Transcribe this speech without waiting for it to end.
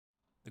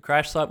The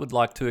crash site would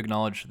like to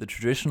acknowledge the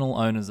traditional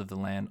owners of the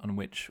land on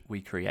which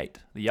we create,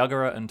 the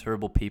Yuggera and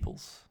Turrbal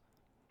peoples.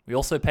 We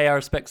also pay our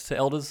respects to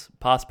elders,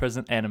 past,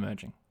 present, and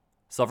emerging.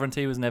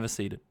 Sovereignty was never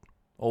ceded.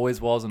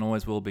 Always was and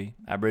always will be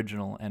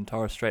Aboriginal and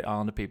Torres Strait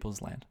Islander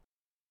people's land.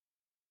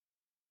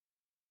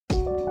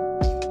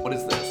 What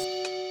is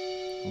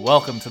this?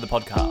 Welcome to the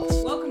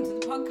podcast. Welcome to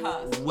the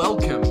podcast.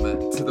 Welcome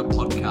to the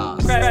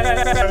podcast.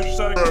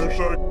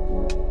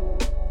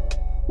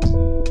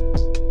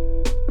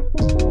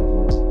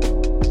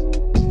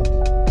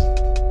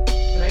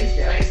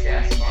 Today's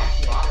guest,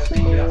 Mark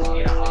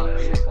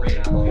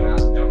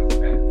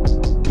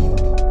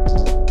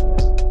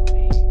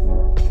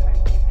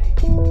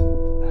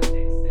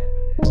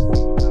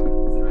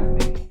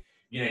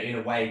in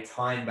a way,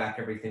 tying back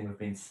everything we've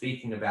been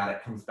speaking about,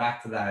 it comes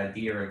back to that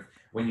idea of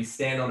when you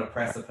stand on a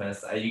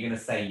precipice, are you going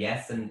to say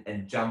yes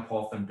and jump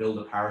off and build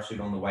a parachute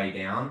on the way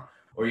down?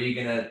 Or are you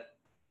going to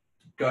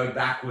go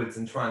backwards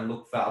and try and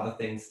look for other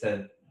things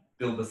to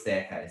build the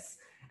staircase?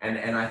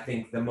 And I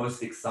think the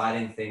most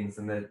exciting things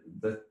and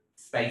the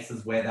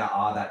spaces where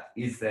that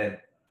is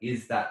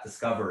that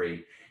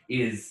discovery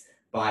is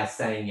by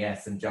saying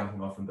yes and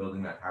jumping off and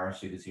building that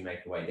parachute as you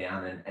make your way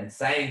down, and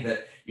saying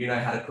that you know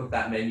how to cook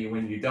that menu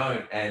when you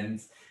don't,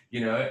 and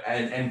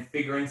and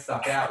figuring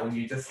stuff out when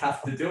you just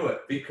have to do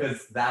it,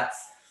 because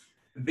that's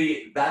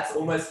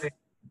almost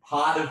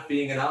part of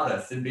being an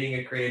artist and being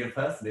a creative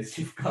person, is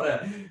you've got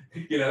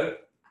to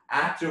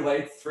act your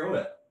way through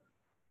it.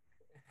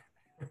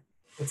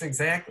 That's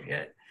exactly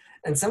it.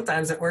 And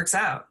sometimes it works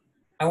out.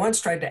 I once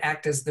tried to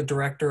act as the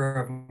director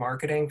of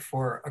marketing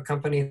for a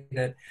company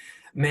that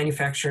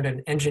manufactured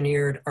and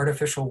engineered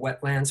artificial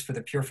wetlands for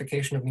the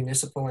purification of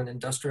municipal and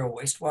industrial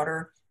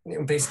wastewater.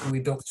 Basically, we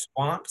built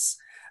swamps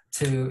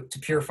to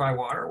purify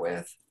water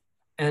with.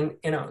 And,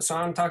 so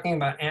I'm talking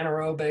about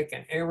anaerobic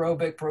and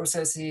aerobic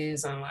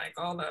processes and like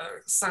all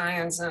the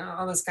science and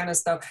all this kind of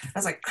stuff. I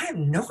was like, I have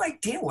no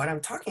idea what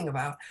I'm talking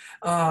about.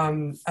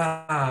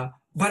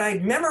 But I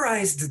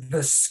memorized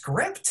the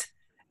script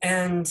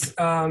and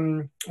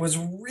was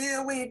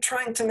really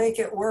trying to make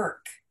it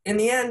work. In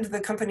the end,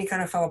 the company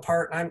kind of fell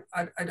apart. And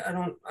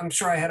I'm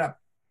sure I had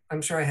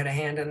a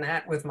hand in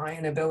that with my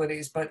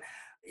inabilities, but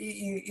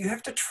you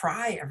have to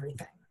try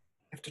everything.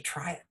 You have to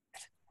try it.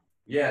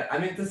 Yeah, I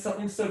mean, there's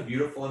something so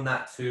beautiful in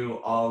that too,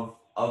 of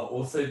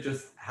also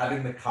just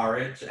having the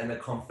courage and the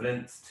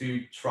confidence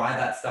to try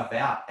that stuff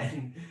out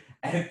and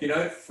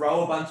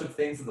throw a bunch of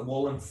things at the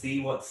wall and see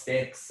what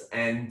sticks.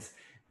 And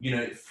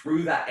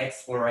through that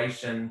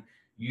exploration,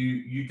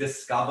 you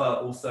discover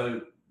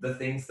also the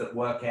things that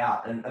work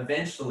out, and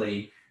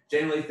eventually,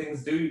 generally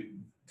things do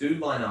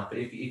line up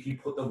if you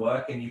put the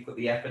work and you put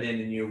the effort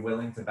in and you're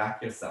willing to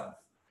back yourself.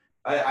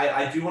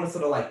 I do want to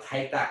sort of like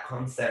take that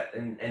concept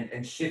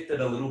and shift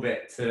it a little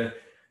bit to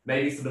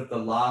maybe sort of the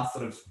last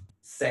sort of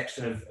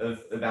section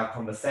of our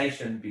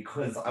conversation,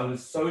 because I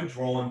was so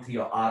drawn to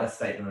your artist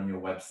statement on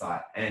your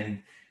website,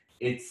 and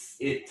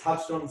it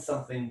touched on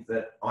something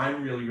that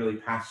I'm really, really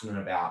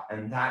passionate about,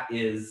 and that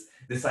is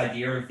this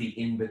idea of the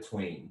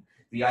in-between,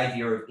 the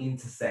idea of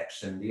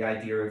intersection, the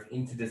idea of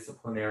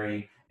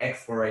interdisciplinary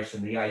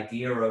exploration, the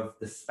idea of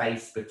the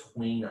space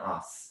between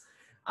us.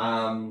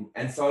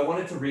 And so I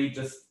wanted to read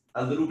just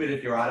a little bit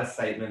of your artist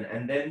statement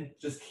and then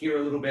just hear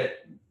a little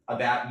bit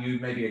about you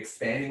maybe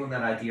expanding on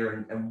that idea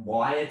and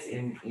why it's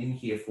in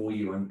here for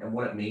you and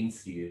what it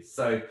means to you.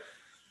 So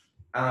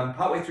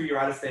partway through your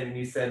artist statement,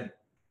 you said,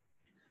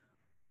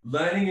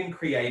 learning and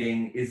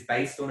creating is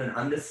based on an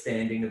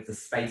understanding of the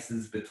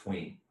spaces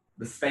between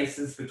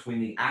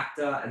the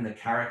actor and the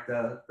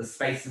character, the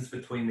spaces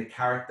between the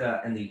character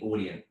and the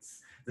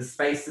audience, the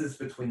spaces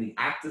between the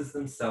actors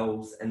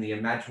themselves and the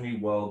imaginary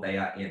world they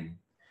are in,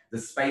 the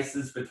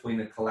spaces between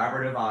the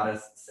collaborative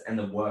artists and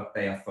the work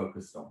they are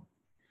focused on.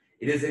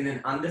 It is in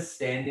an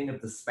understanding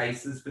of the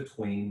spaces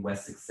between where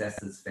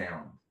success is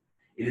found.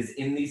 It is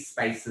in these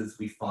spaces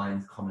we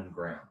find common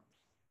ground.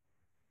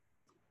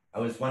 I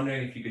was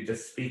wondering if you could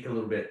just speak a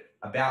little bit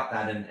about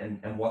that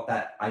and what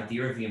that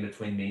idea of the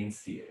in-between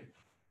means to you.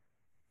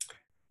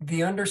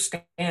 The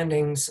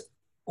understandings,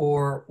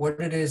 or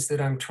what it is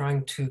that I'm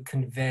trying to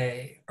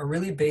convey, are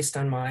really based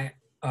on my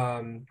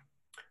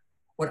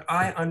what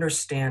I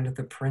understand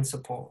the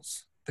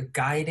principles, the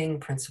guiding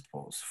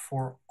principles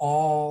for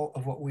all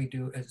of what we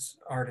do as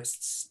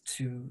artists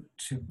to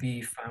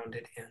be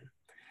founded in.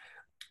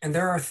 And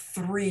there are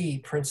three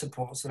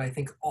principles that I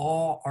think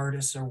all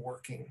artists are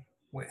working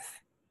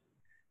with.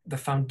 The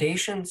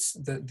foundations,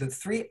 the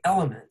three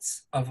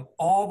elements of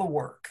all the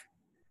work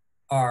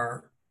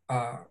are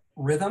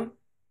rhythm,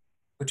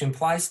 which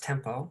implies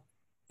tempo.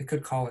 We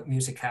could call it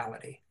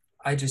musicality.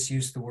 I just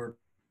use the word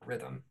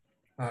rhythm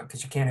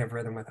because you can't have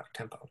rhythm without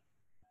tempo.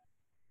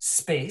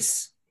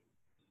 Space,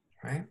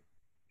 right?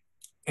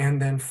 And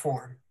then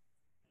form.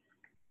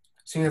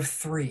 So you have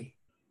three.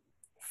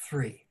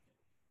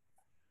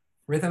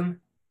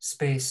 Rhythm,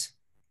 space,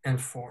 and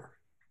form.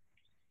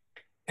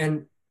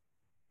 And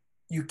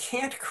you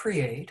can't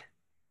create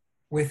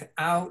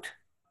without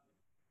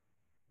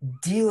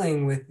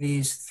dealing with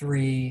these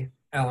three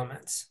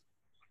elements.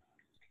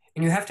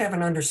 And you have to have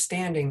an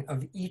understanding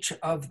of each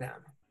of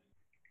them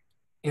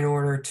in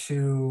order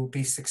to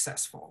be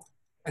successful.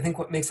 I think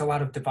what makes a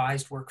lot of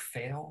devised work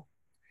fail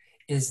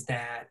is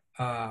that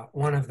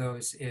one of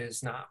those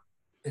is not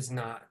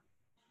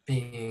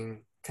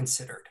being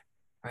considered,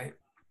 right?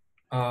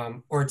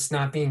 Or it's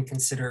not being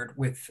considered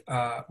with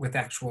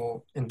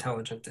actual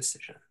intelligent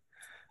decision,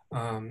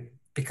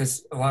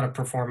 because a lot of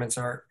performance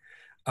art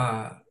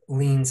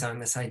leans on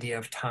this idea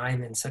of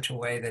time in such a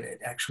way that it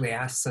actually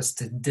asks us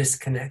to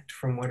disconnect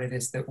from what it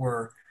is that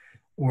we're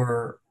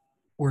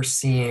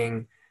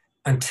seeing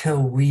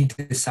until we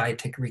decide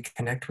to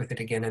reconnect with it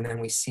again, and then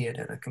we see it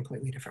in a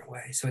completely different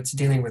way. So it's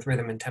dealing with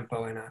rhythm and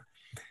tempo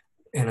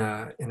in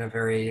a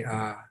very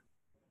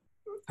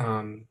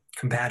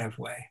combative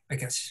way, I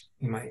guess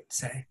you might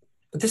say.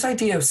 But this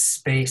idea of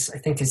space, I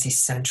think, is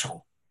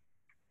essential.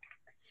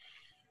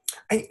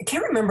 I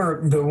can't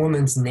remember the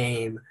woman's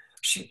name.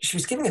 She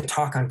was giving a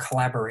talk on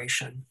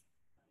collaboration,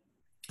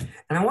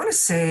 and I want to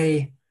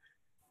say,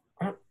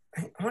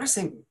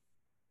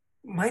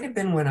 might have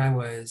been when I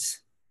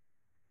was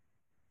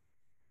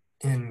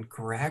in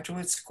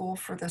graduate school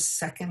for the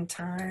second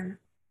time.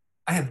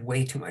 I have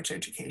way too much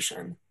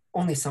education.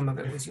 Only some of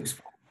it was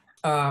useful.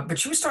 But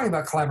she was talking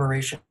about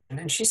collaboration,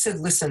 and she said,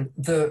 listen,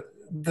 the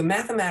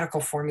mathematical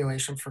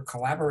formulation for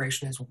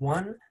collaboration is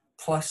 1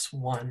 +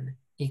 1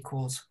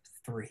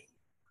 = 3.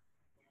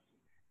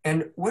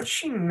 And what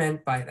she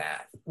meant by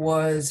that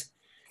was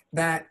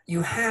that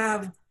you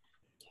have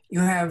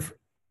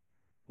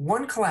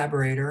one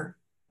collaborator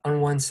on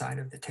one side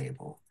of the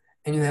table,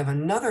 and you have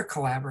another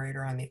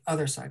collaborator on the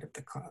other side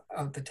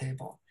of the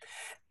table.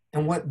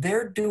 And what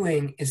they're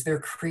doing is they're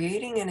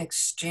creating an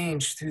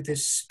exchange through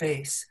this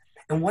space.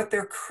 And what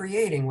they're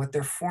creating, what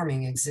they're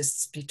forming,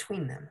 exists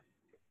between them.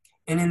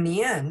 And in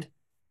the end,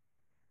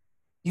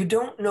 you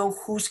don't know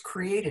who's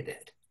created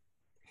it.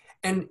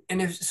 And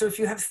if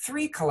you have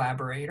 3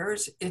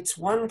 collaborators, it's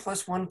 1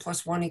 + 1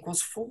 + 1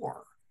 =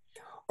 4.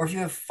 Or if you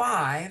have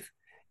 5,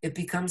 it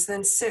becomes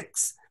then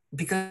 6,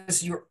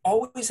 because you're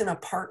always in a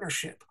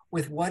partnership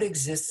with what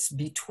exists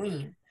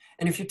between.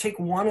 And if you take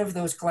one of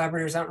those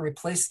collaborators out and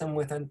replace them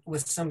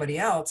with somebody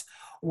else,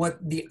 what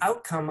the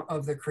outcome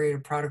of the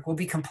creative product will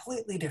be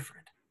completely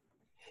different.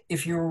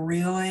 If you're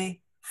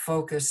really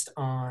focused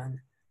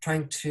on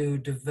trying to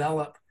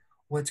develop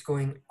what's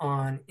going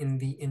on in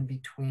the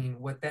in-between,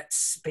 what that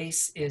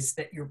space is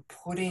that you're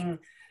putting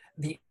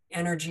the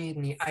energy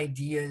and the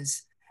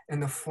ideas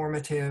and the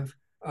formative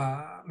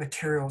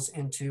materials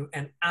into,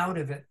 and out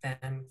of it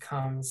then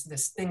comes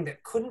this thing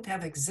that couldn't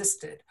have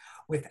existed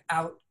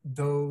without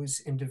those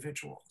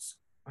individuals,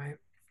 right?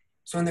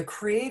 So in the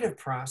creative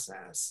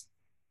process,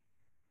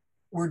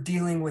 we're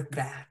dealing with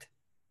that,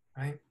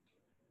 right?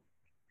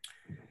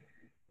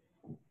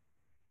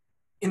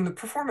 In the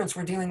performance,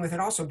 we're dealing with it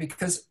also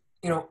because,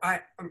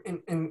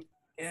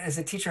 as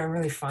a teacher, I'm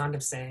really fond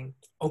of saying,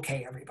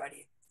 okay,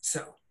 everybody,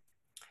 so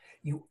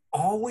you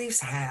always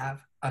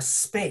have a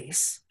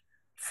space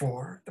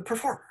for the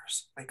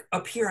performers, like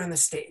up here on the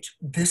stage.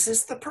 This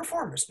is the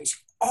performer space.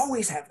 You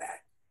always have that,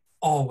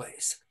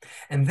 always.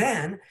 And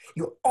then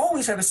you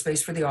always have a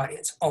space for the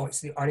audience. Always.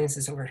 The audience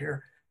is over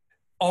here.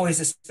 Always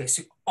a space.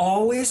 You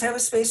always have a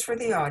space for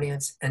the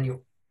audience, and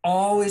you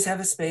always have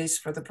a space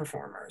for the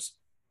performers.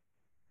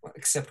 Well,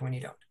 except when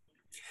you don't.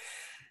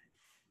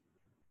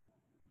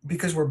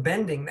 Because we're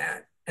bending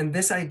that. And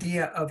this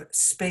idea of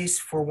space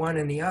for one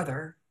and the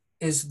other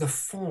is the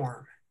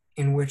form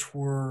in which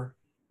we're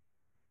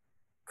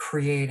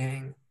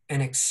creating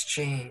an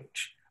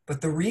exchange.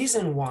 But the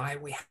reason why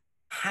we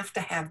have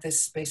to have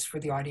this space for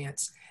the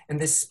audience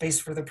and this space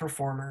for the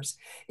performers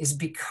is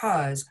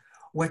because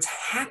what's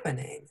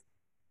happening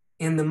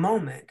in the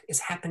moment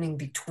is happening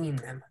between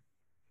them.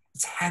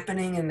 It's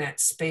happening in that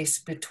space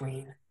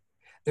between.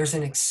 There's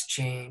an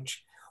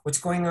exchange. What's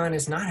going on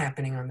is not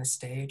happening on the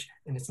stage,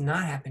 and it's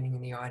not happening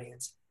in the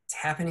audience. It's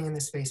happening in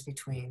the space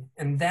between.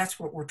 And that's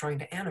what we're trying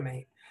to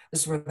animate.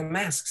 This is where the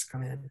masks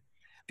come in,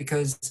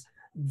 because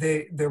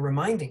they're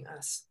reminding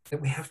us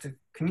that we have to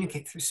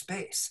communicate through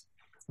space.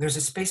 There's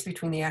a space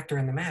between the actor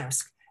and the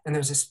mask, and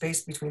there's a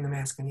space between the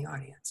mask and the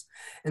audience.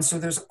 And so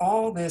there's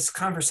all this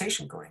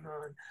conversation going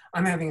on.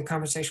 I'm having a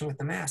conversation with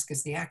the mask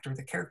as the actor,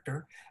 the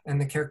character,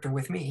 and the character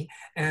with me.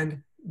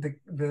 And the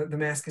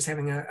mask is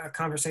having a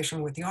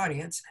conversation with the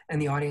audience, and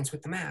the audience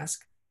with the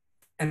mask.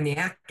 And the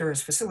actor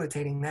is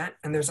facilitating that.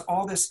 And there's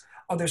all this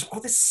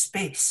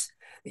space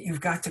that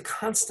you've got to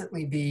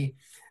constantly be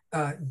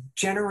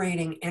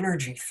generating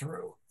energy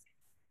through.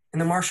 In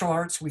the martial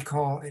arts, we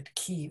call it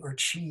ki or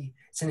chi.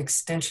 It's an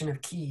extension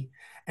of ki.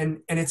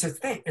 And it's a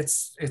thing.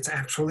 It's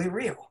actually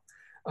real.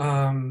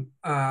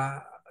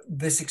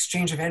 This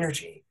exchange of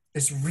energy,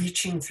 this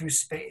reaching through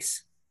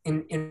space.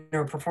 In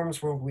our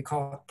performance world, we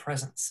call it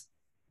presence.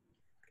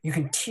 You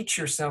can teach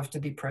yourself to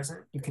be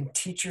present. You can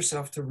teach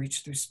yourself to reach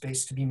through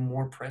space to be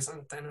more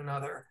present than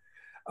another.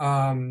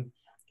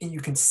 You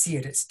can see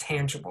it, it's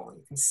tangible.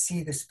 You can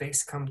see the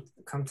space come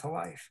to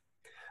life.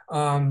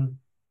 And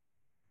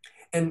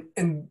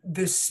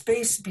this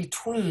space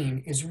between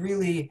is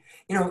really,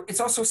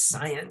 it's also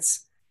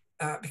science.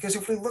 because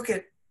if we look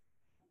at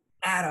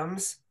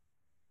atoms,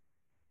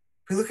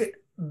 if we look at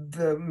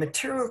the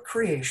material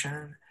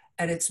creation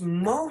at its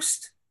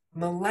most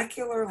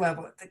molecular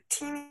level, at the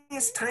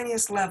teeniest,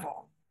 tiniest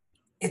level,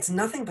 it's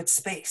nothing but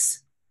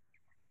space.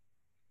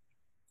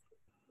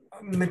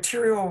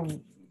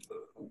 Material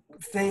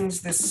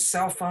things, this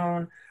cell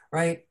phone,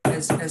 right,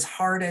 as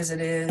hard as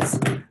it is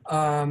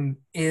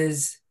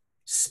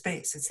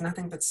space. It's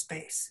nothing but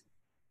space.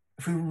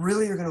 If we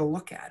really are going to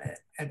look at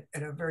it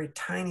at a very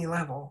tiny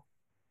level,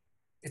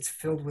 it's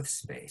filled with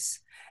space.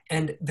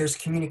 And there's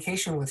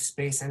communication with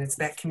space, and it's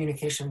that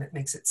communication that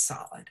makes it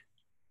solid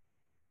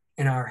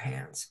in our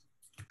hands.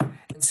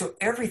 And so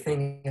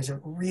everything is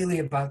really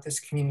about this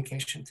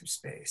communication through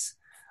space,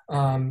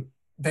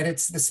 that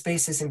it's the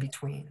spaces in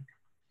between.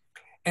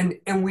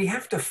 And we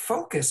have to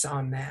focus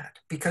on that,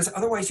 because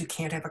otherwise you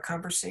can't have a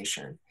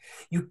conversation.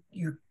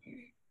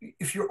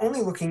 If you're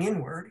only looking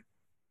inward,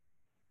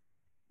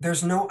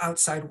 there's no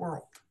outside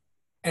world,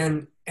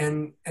 and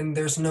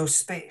there's no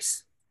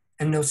space,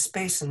 and no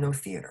space and no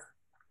theater,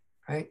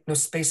 right? No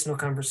space, no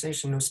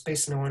conversation, no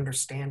space, no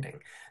understanding,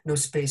 no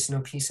space,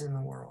 no peace in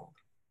the world,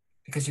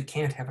 because you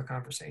can't have a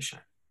conversation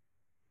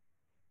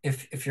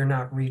if you're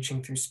not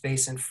reaching through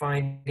space and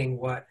finding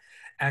what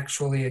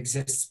actually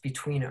exists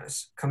between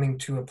us, coming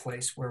to a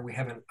place where we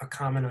have a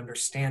common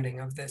understanding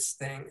of this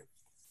thing,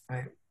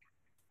 right?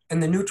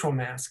 And the neutral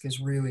mask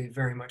is really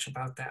very much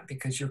about that,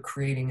 because you're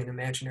creating an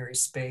imaginary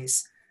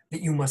space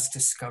that you must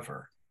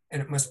discover,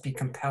 and it must be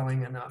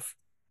compelling enough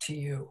to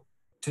you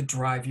to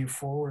drive you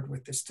forward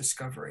with this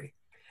discovery.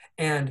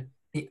 And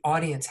the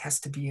audience has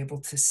to be able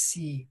to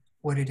see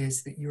what it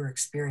is that you're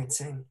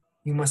experiencing.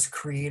 You must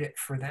create it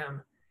for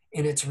them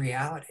in its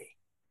reality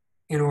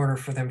in order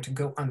for them to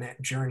go on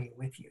that journey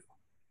with you.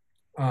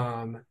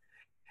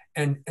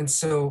 And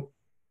so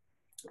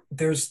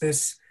there's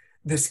this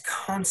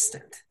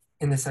constant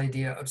in this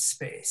idea of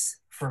space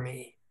for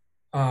me.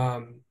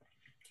 And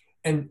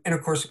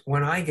of course,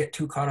 when I get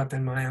too caught up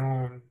in my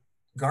own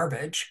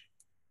garbage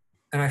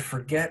and I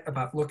forget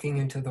about looking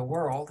into the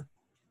world,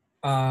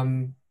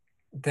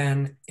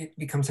 then it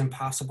becomes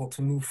impossible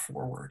to move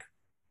forward.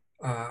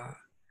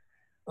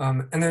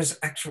 And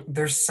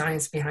there's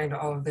science behind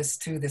all of this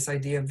too. This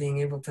idea of being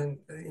able to,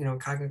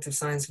 cognitive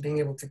science, being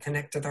able to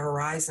connect to the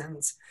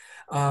horizons,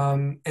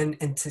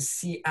 and to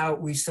see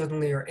out. We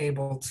suddenly are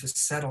able to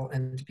settle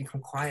and to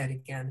become quiet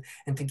again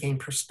and to gain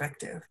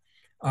perspective,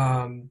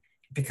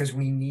 because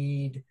we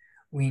need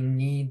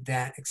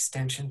that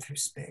extension through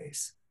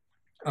space,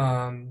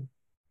 and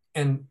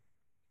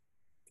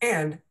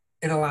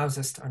it allows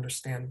us to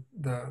understand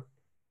the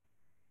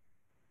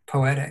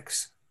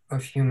poetics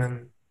of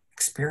human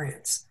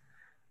experience,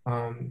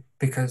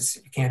 because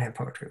you can't have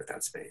poetry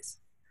without space.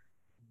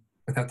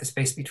 Without the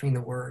space between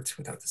the words,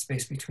 without the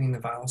space between the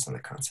vowels and the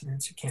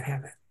consonants, you can't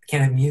have it. You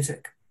can't have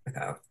music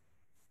without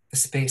the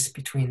space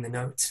between the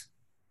notes,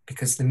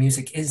 because the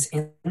music is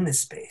in this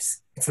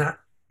space. It's not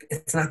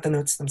the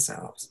notes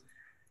themselves.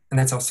 And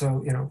that's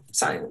also,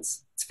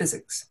 science, it's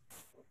physics,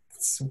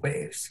 it's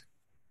waves,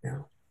 they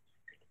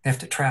have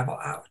to travel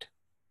out.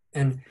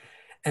 And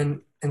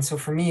so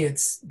for me,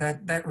 it's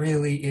that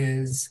really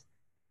is,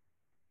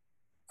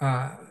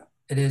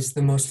 it is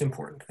the most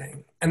important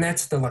thing. And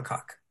that's the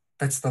Lecoq.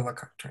 That's the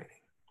Lecoq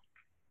training.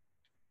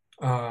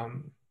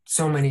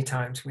 So many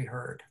times we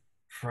heard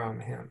from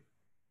him,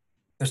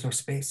 there's no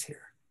space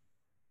here.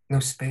 No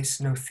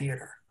space, no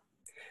theater.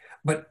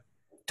 But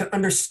to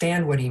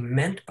understand what he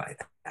meant by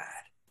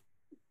that,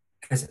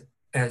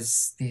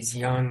 as these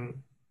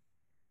young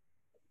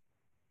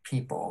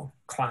people,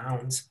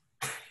 clowns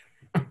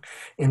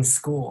in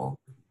school,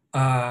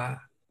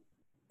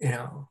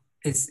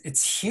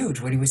 it's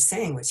huge. What he was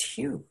saying was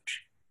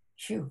huge.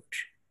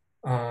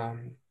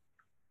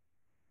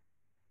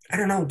 I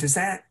don't know. Does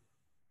that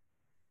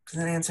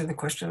answer the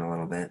question a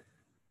little bit?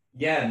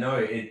 Yeah, no,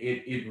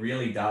 it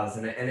really does.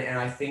 And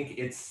I think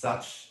it's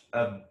such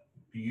a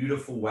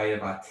beautiful way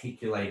of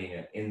articulating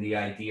it, in the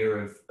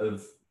idea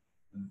of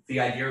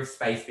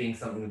space being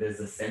something that is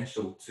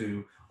essential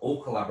to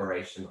all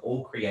collaboration,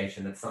 all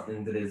creation. It's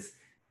something that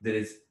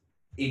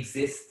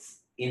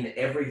exists in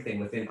everything,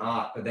 within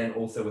art, but then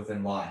also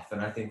within life.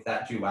 And I think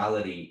that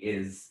duality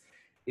is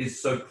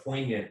so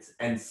poignant,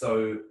 and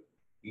so,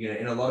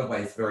 in a lot of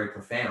ways, very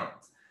profound.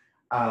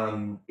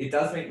 It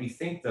does make me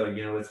think, though,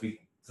 as we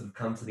sort of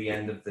come to the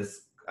end of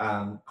this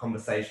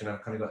conversation,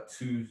 I've kind of got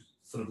two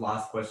sort of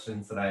last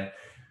questions that I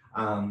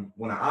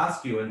want to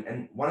ask you.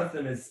 And one of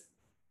them is,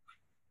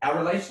 our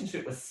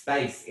relationship with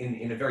space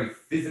in a very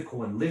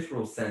physical and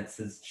literal sense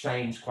has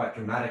changed quite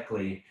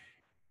dramatically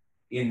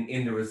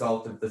in the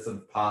result of the sort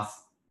of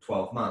past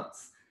 12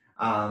 months,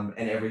 and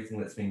everything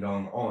that's been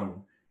going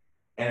on.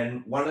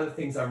 And one of the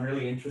things I'm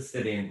really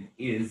interested in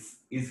is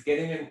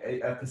getting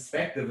a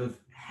perspective of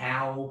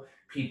how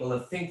people are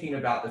thinking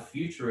about the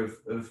future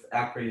of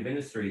our creative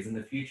industries, and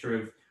the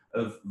future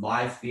of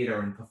live theatre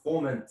and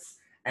performance,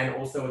 and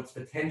also its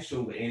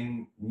potential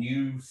in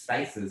new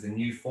spaces and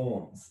new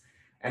forms.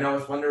 And I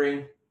was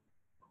wondering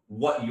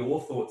what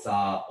your thoughts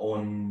are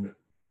on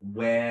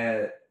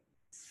where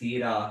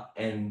theatre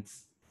and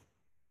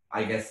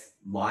I guess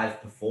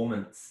live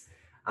performance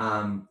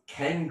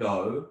can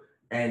go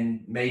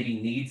and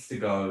maybe needs to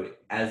go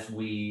as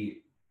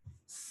we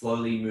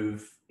slowly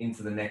move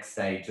into the next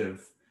stage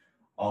of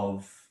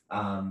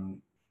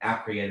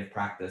our creative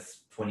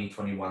practice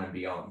 2021 and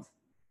beyond?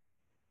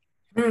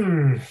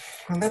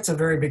 Well, that's a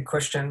very big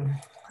question.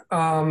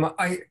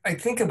 I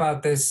think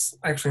about this,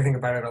 I actually think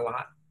about it a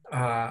lot,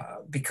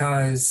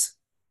 because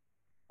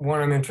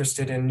one, I'm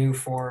interested in new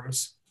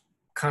forms,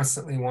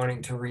 constantly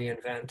wanting to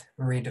reinvent,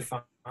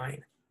 redefine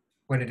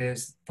what it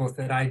is, both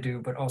that I do,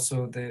 but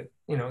also the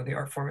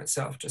art form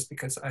itself, just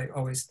because I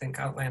always think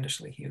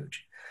outlandishly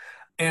huge.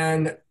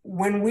 And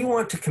when we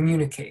want to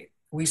communicate,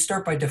 we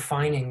start by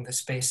defining the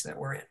space that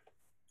we're in,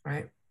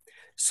 right?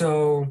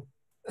 So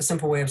a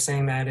simple way of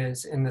saying that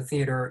is in the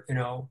theater,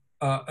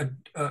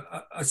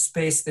 a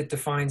space that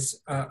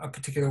defines a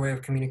particular way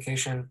of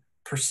communication,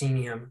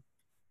 proscenium,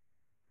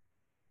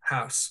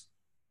 house,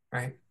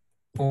 right?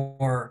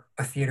 Or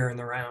a theater in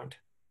the round,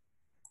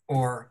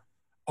 or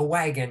a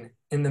wagon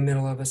in the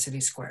middle of a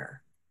city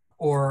square,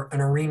 or an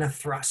arena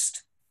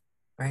thrust,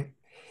 right?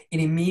 It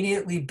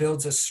immediately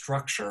builds a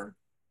structure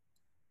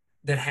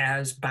that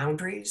has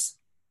boundaries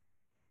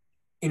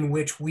in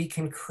which we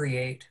can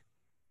create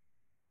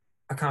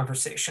a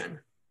conversation.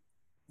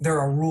 There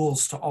are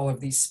rules to all of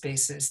these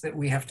spaces that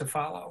we have to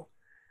follow,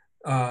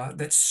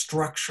 that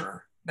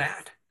structure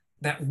that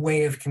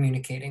way of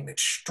communicating, that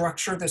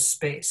structure the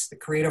space, that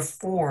create a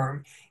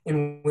form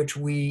in which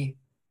we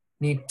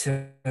need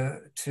to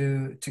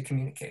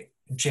communicate.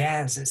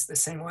 Jazz is the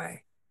same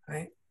way,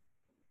 right?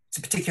 It's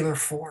a particular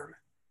form.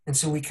 And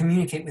so we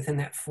communicate within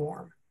that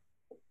form.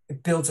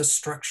 It builds a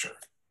structure.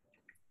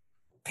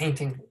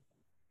 Painting,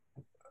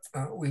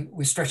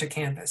 we stretch a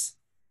canvas,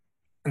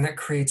 and that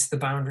creates the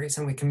boundaries,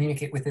 and we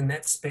communicate within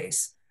that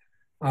space.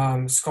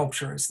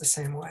 Sculpture is the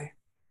same way.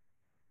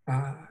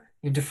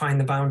 You define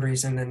the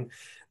boundaries and then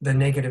the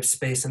negative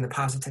space and the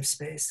positive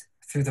space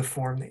through the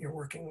form that you're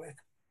working with.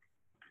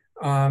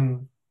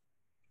 And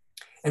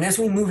as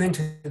we move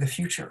into the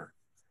future,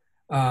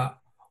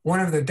 one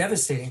of the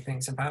devastating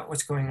things about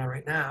what's going on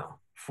right now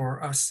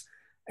for us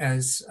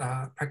as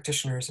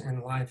practitioners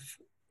in live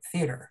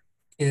theater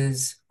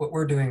is what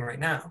we're doing right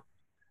now.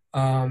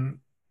 And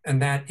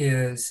that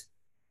is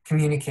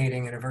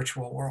communicating in a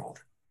virtual world.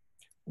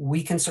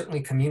 We can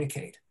certainly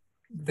communicate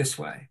this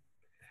way,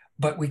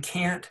 but we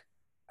can't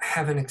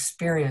have an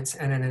experience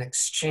and an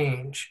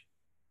exchange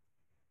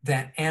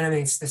that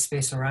animates the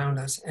space around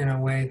us in a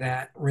way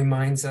that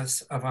reminds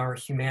us of our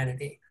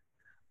humanity.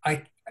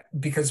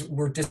 Because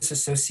we're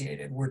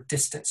disassociated, we're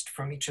distanced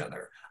from each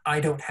other. I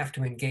don't have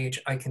to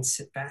engage, I can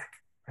sit back,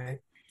 right?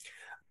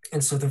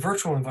 And so the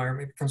virtual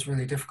environment becomes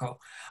really difficult.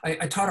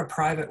 I taught a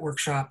private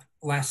workshop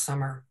last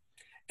summer,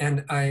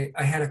 and I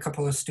had a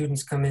couple of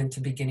students come in to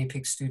be guinea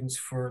pig students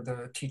for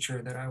the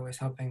teacher that I was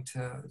helping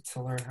to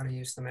learn how to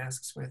use the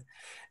masks with.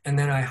 And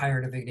then I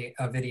hired a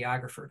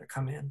videographer to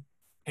come in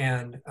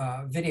and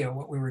video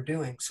what we were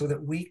doing so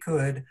that we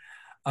could,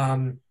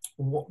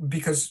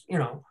 because,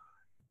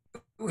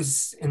 it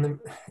was in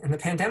the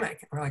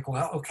pandemic. We're like,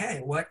 well,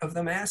 okay, what of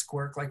the mask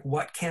work? Like,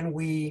 what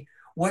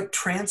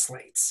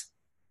translates?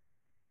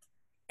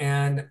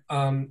 And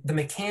the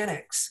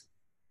mechanics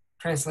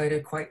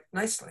translated quite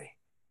nicely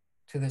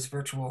to this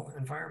virtual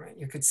environment.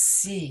 You could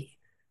see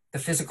the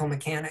physical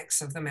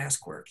mechanics of the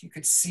mask work. You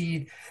could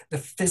see the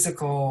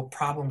physical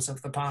problems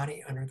of the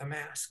body under the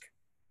mask.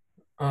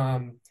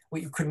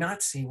 What you could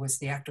not see was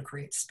the actor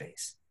creates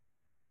space.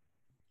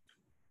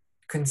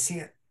 Couldn't see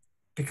it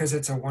because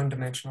it's a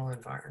one-dimensional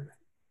environment.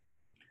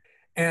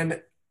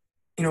 And,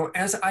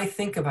 as I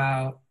think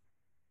about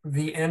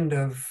the end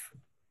of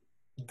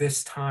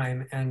this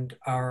time and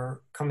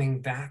our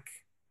coming back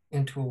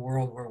into a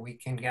world where we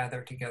can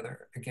gather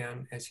together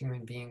again as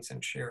human beings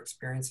and share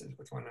experiences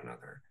with one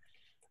another,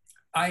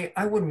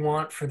 I would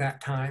want for that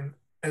time,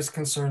 as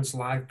concerns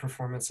live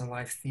performance and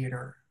live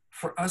theater,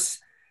 for us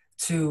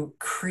to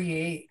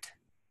create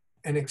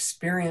an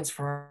experience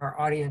for our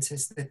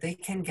audiences that they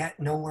can get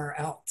nowhere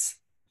else.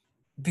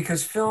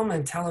 Because film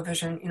and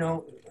television,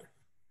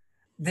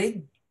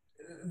 they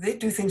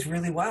do things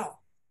really well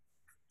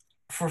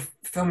for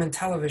film and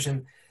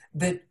television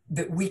that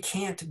we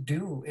can't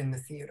do in the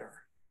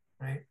theater,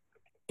 right?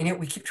 And yet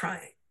we keep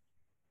trying.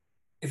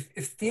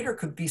 If theater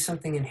could be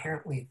something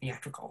inherently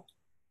theatrical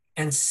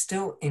and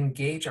still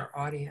engage our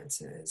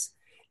audiences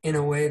in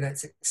a way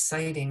that's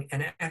exciting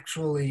and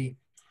actually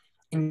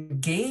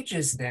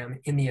engages them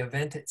in the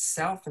event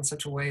itself in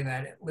such a way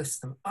that it lifts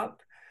them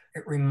up,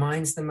 it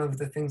reminds them of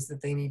the things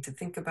that they need to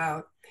think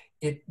about,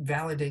 it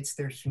validates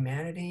their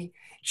humanity,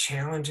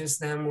 challenges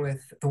them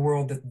with the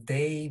world that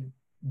they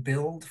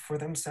build for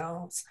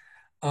themselves,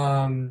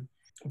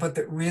 but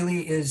that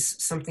really is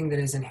something that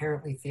is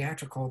inherently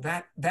theatrical,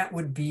 that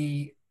would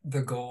be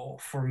the goal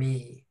for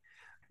me.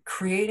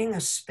 Creating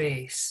a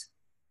space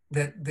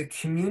that the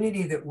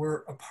community that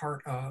we're a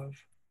part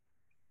of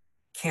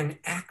can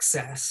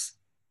access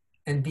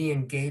and be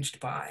engaged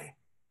by.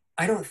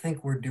 I don't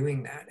think we're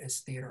doing that as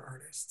theater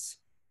artists.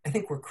 I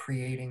think we're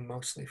creating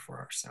mostly for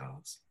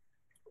ourselves.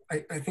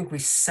 I think we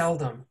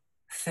seldom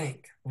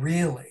think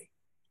really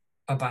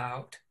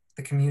about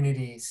the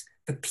communities,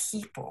 the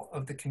people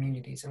of the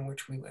communities in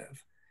which we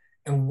live,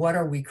 and what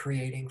are we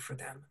creating for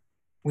them.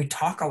 We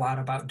talk a lot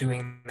about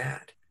doing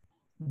that,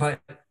 but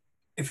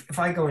if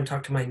I go and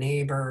talk to my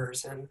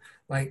neighbors and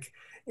like,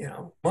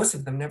 most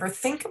of them never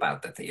think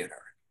about the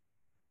theater,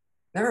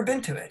 never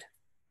been to it.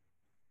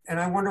 And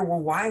I wonder, well,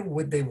 why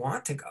would they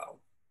want to go?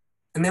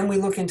 And then we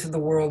look into the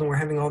world and we're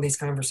having all these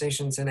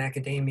conversations in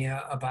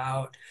academia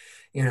about,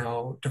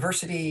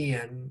 diversity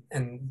and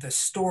the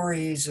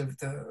stories of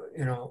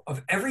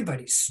of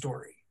everybody's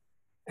story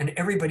and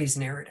everybody's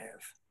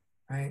narrative,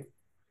 right?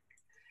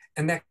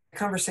 And that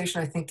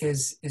conversation, I think,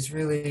 is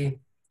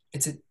really, I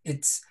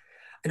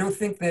don't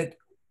think that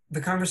the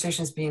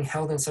conversation is being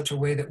held in such a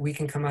way that we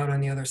can come out on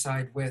the other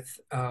side with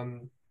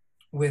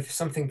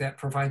something that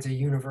provides a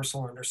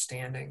universal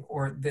understanding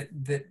or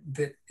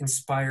that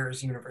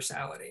inspires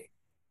universality.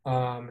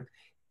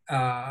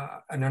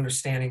 An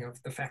understanding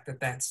of the fact that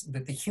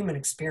the human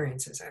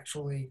experience is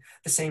actually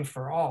the same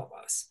for all of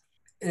us.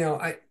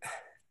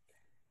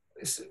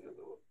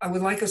 I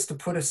would like us to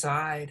put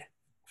aside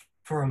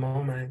for a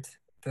moment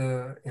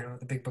the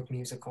big book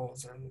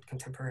musicals and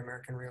contemporary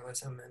American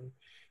realism and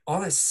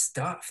all this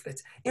stuff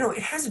that's, it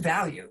has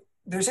value.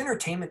 There's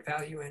entertainment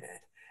value in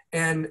it.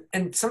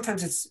 And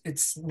sometimes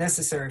it's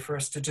necessary for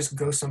us to just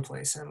go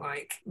someplace and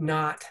like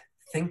not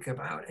think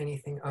about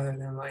anything other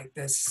than like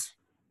this,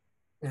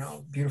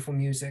 beautiful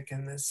music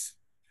and this,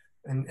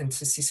 and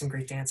to see some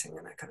great dancing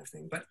and that kind of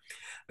thing. But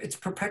it's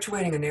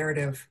perpetuating a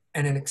narrative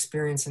and an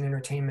experience in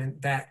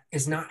entertainment that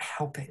is not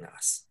helping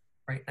us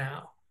right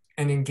now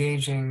and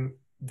engaging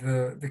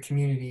the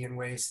community in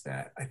ways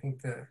that I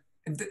think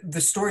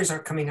the stories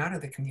aren't coming out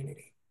of the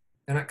community.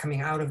 They're not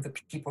coming out of the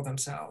people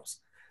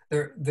themselves.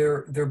 They're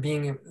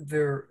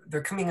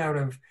coming out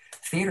of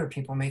theater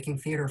people making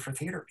theater for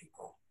theater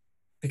people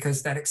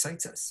because that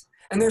excites us.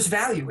 And there's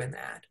value in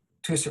that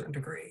to a certain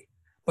degree.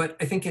 But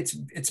I think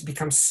it's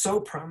become so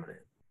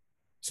prominent,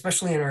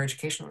 especially in our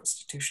educational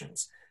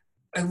institutions.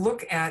 I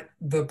look at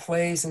the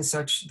plays and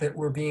such that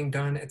were being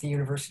done at the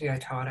university I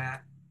taught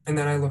at, and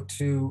then I look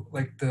to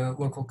like the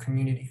local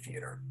community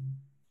theater.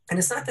 And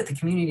it's not that the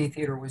community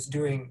theater was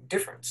doing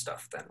different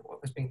stuff than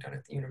what was being done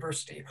at the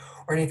university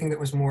or anything that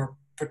was more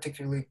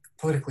particularly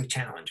politically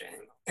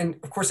challenging. And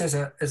of course, as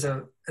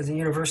a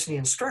university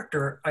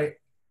instructor, I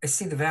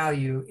see the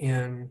value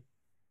in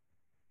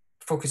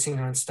focusing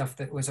on stuff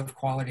that was of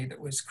quality that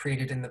was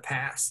created in the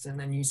past and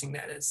then using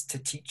that as to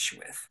teach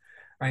with,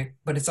 right?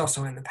 But it's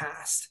also in the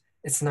past.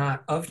 It's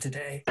not of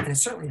today, and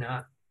it's certainly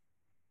not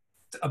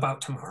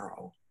about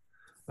tomorrow,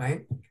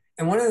 right?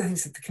 And one of the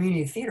things that the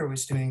community theater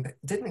was doing that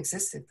didn't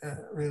exist at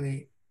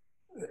really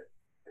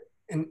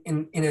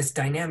in as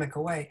dynamic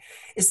a way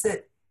is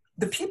that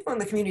the people in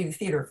the community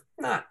theater,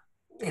 not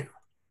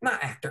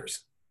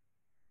actors,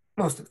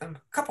 most of them,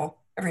 a couple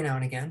every now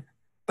and again,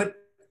 but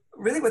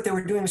really what they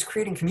were doing was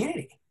creating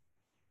community.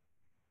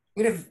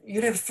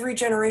 You'd have 3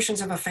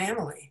 generations of a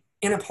family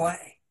in a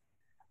play.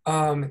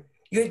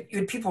 You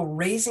had people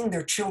raising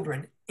their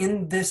children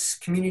in this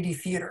community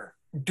theater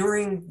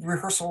during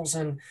rehearsals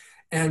and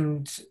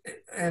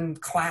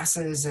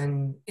classes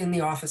and in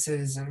the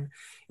offices. And,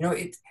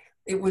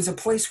 it was a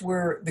place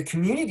where the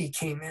community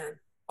came in,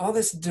 all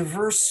this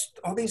diverse,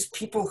 all these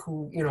people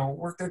who,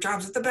 work their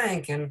jobs at the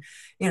bank and,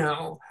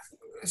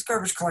 as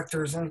garbage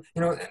collectors and,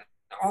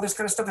 all this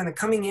kind of stuff, and then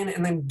coming in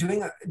and then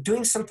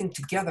doing something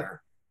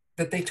together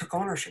that they took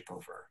ownership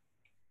over.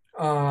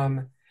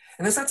 And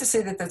that's not to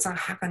say that that's not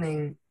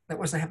happening, that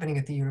wasn't happening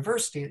at the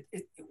university.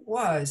 It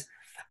was,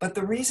 but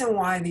the reason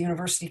why the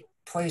university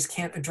plays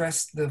can't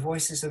address the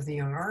voices of the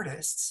young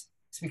artists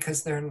is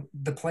because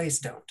the plays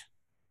don't,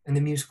 and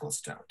the musicals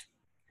don't.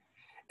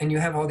 And you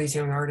have all these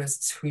young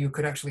artists who you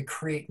could actually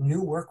create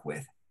new work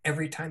with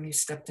every time you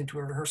stepped into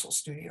a rehearsal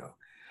studio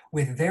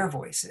with their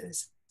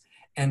voices.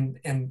 And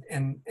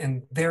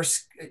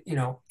there's,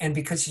 and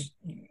because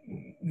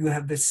you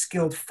have this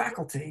skilled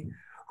faculty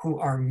who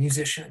are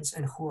musicians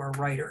and who are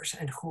writers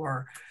and who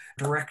are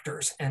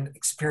directors and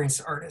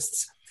experienced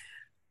artists,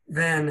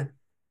 then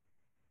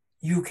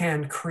you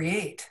can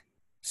create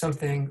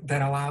something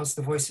that allows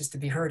the voices to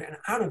be heard. And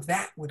out of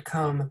that would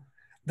come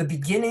the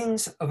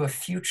beginnings of a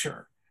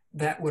future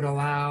that would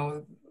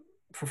allow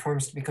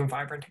performance to become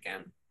vibrant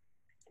again.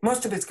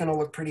 Most of it's going to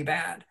look pretty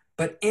bad,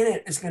 but in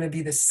it is going to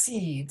be the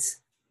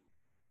seeds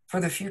for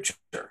the future.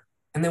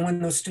 And then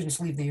when those students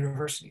leave the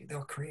university,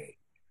 they'll create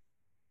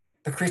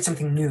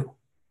something new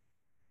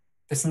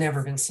that's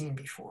never been seen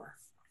before,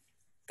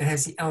 that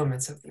has the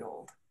elements of the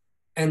old.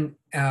 And,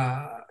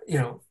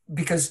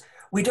 because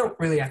we don't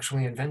really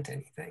actually invent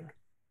anything.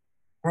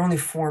 We're only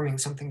forming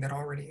something that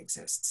already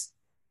exists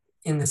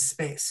in the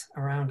space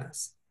around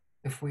us,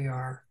 if we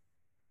are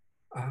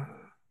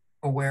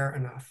aware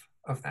enough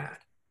of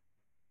that.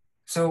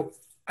 So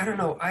I don't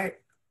know, I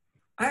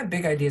have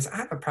big ideas. I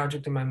have a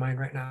project in my mind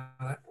right now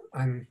that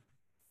I'm,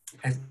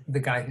 as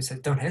the guy who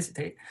said, don't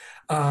hesitate,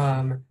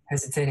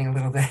 hesitating a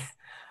little bit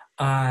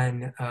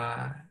on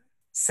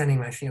sending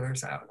my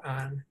feelers out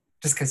on,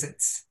 just because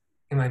it's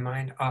in my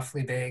mind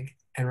awfully big.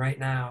 And right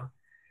now,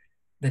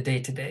 the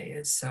day to day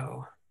is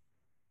so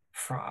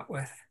fraught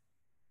with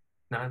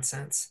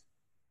nonsense.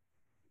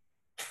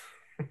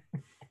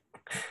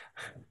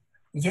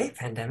 Yay,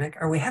 pandemic.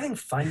 Are we having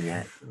fun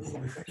yet?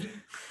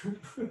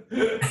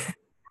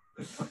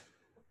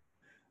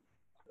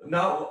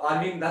 No,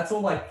 I mean that's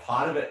all like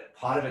part of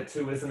it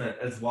too, isn't it?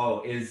 As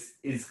well is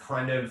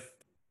kind of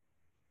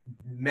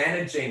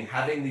managing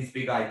having these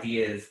big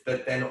ideas,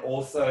 but then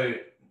also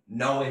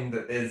knowing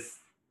that there's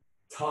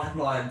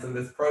timelines and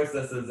there's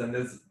processes and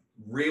there's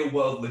real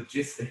world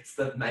logistics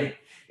that make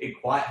it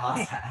quite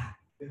hard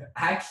to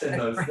action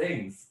those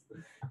things.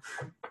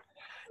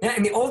 Yeah,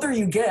 and the older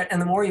you get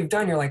and the more you've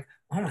done, you're like,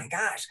 oh my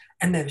gosh,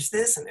 and there's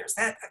this and there's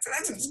that.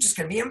 That's just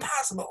going to be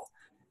impossible.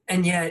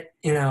 And yet,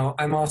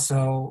 I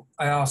also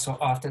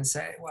often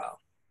say,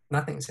 well,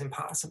 nothing's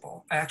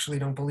impossible. I actually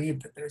don't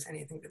believe that there's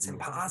anything that's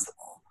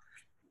impossible.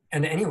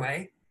 And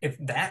anyway, if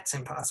that's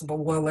impossible,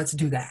 well, let's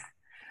do that.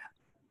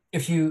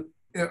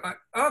 I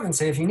often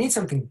say, if you need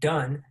something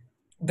done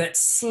that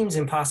seems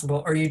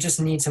impossible, or you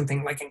just need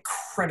something like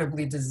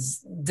incredibly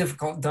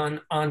difficult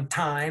done on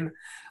time,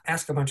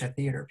 ask a bunch of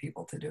theater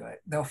people to do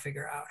it. They'll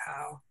figure out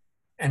how,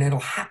 and it'll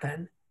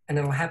happen, and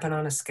it'll happen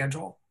on a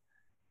schedule.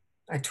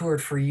 I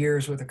toured for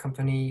years with a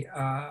company,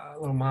 a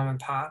little mom and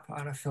pop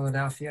out of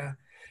Philadelphia,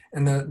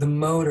 and the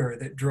motor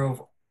that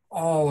drove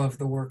all of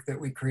the work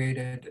that we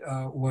created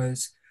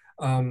was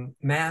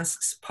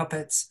masks,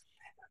 puppets,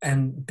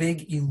 and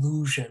big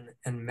illusion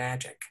and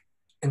magic.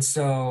 And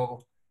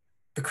so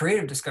the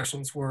creative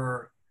discussions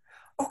were,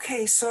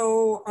 okay,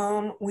 so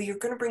we are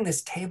going to bring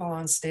this table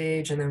on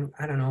stage and then,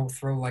 I don't know,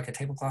 throw like a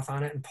tablecloth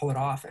on it and pull it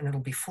off, and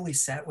it'll be fully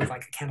set with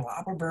like a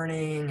candelabra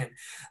burning, and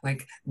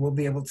like we'll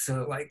be able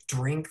to like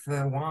drink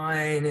the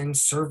wine and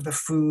serve the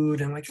food,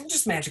 and like it'll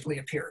just magically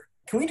appear.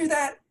 Can we do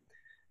that?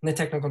 And the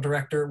technical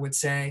director would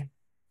say,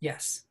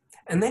 yes.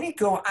 And then he'd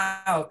go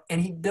out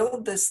and he'd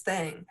build this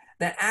thing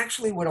that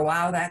actually would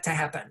allow that to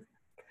happen.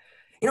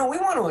 We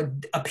want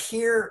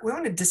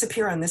to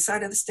disappear on this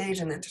side of the stage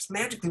and then just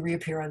magically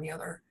reappear on the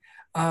other.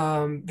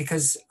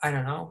 Because I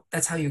don't know,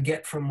 that's how you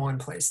get from one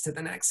place to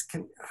the next.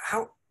 Can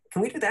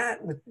we do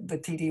that? And the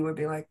TD would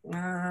be like,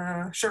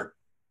 sure.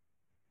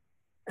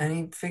 And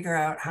he'd figure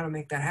out how to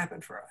make that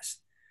happen for us.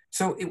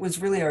 So it was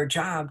really our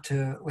job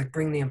to like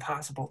bring the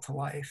impossible to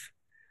life.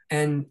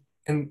 And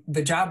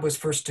the job was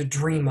first to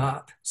dream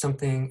up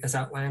something as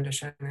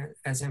outlandish and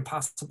as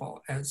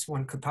impossible as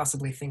one could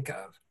possibly think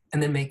of,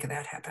 and then make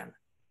that happen.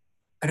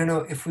 I don't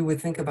know if we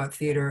would think about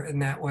theater in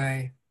that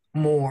way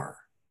more,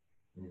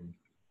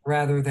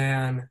 rather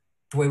than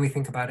the way we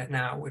think about it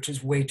now, which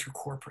is way too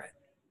corporate.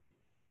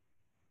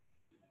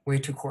 Way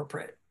too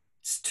corporate.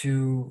 It's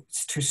too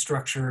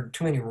structured,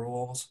 too many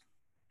rules.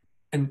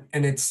 And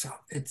it's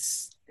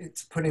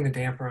putting the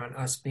damper on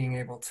us being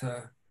able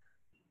to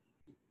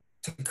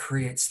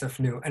create stuff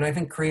new. And I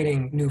think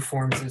creating new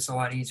forms is a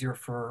lot easier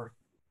for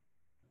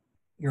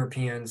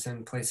Europeans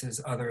and places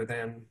other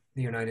than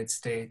the United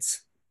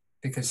States,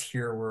 because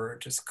here we're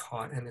just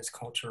caught in this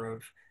culture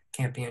of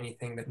can't be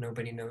anything that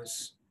nobody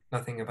knows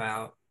nothing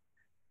about.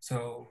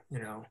 So,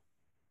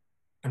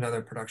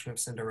 another production of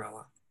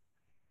Cinderella,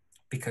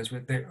 because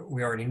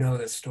we already know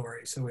this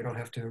story, so we don't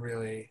have to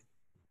really,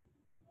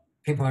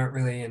 people aren't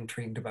really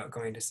intrigued about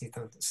going to see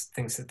those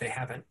things that they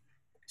haven't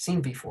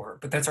seen before.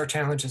 But that's our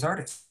challenge as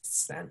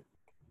artists then.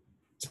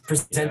 It's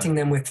presenting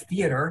them with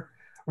theater,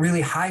 really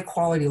high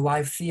quality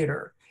live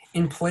theater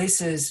in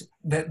places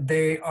that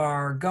they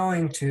are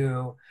going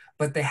to,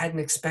 but they hadn't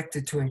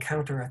expected to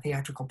encounter a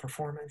theatrical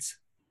performance.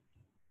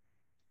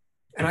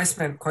 And I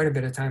spent quite a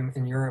bit of time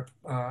in Europe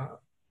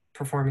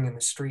performing in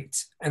the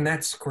streets. And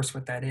that's, of course,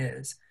 what that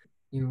is.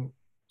 You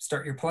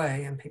start your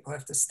play and people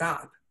have to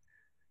stop,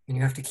 and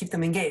you have to keep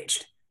them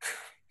engaged,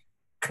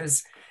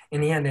 because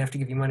in the end, they have to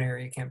give you money or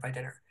you can't buy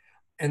dinner.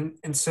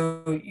 And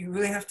so you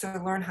really have to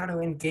learn how to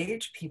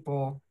engage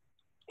people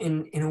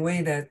in a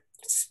way that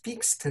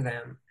speaks to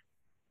them,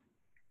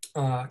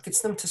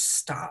 gets them to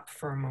stop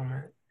for a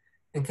moment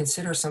and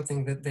consider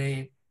something that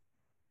they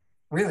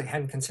really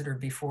hadn't considered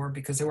before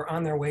because they were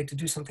on their way to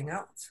do something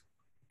else.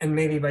 And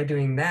maybe by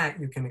doing that,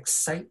 you can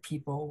excite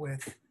people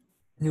with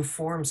new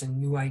forms and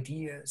new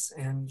ideas.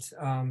 And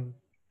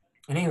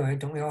anyway,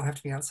 don't we all have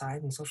to be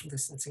outside and social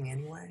distancing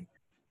anyway?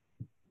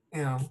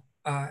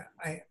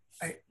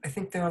 I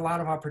think there are a lot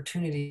of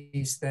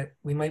opportunities that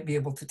we might be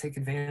able to take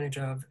advantage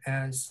of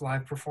as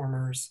live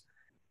performers,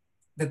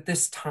 that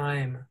this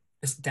time,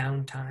 this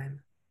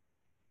downtime,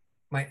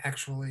 might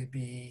actually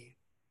be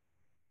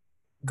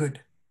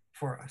good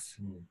for us.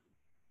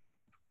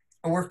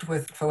 I worked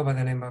with a fellow by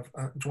the name of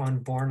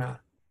Juan Borna,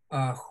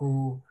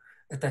 who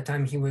at that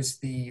time he was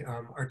the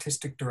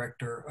artistic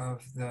director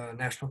of the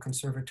National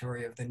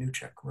Conservatory of the New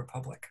Czech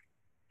Republic.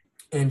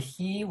 And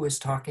he was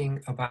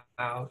talking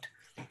about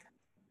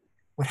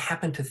what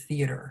happened to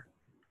theater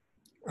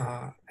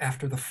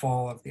after the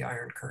fall of the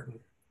Iron Curtain.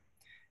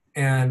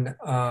 And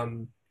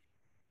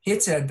he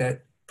had said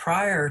that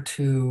prior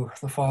to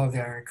the fall of the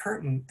Iron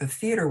Curtain, the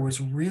theater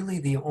was really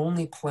the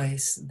only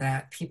place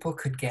that people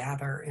could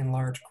gather in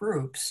large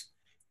groups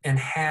and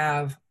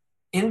have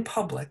in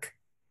public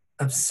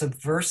a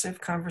subversive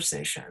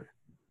conversation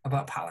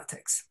about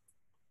politics.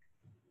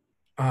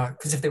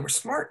 Because if they were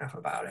smart enough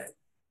about it,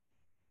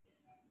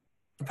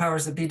 the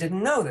powers that be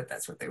didn't know that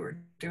that's what they were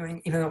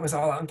doing, even though it was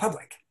all out in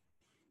public,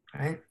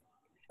 right?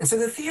 And so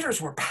the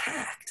theaters were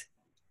packed,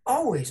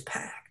 always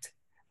packed,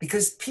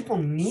 because people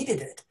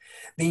needed it.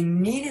 They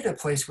needed a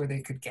place where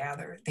they could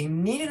gather. They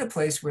needed a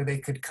place where they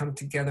could come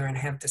together and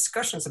have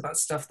discussions about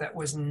stuff that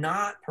was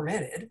not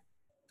permitted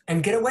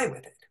and get away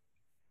with it.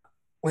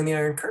 When the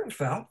Iron Curtain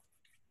fell,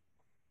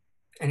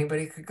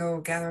 anybody could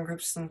go gather in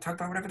groups and talk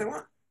about whatever they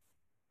want.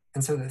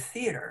 And so the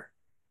theater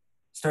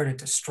started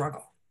to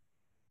struggle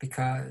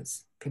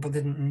because people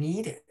didn't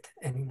need it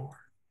anymore.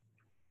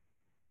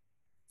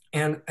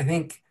 And I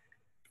think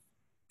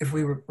if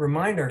we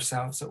remind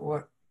ourselves that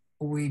what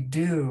we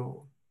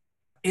do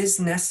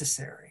is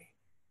necessary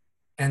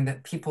and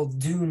that people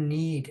do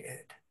need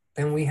it,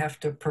 then we have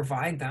to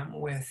provide them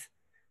with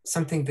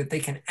something that they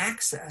can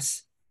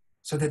access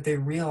so that they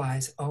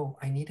realize, oh,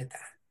 I needed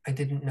that. I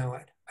didn't know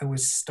it. I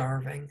was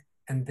starving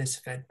and this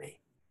fed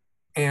me.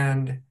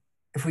 And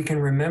if we can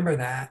remember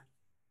that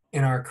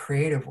in our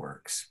creative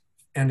works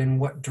and in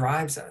what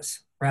drives us,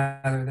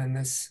 rather than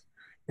this,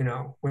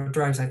 what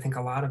drives, I think,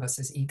 a lot of us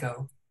is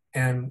ego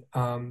and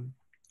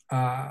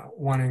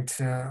wanting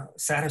to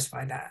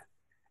satisfy that,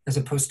 as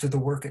opposed to the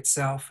work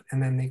itself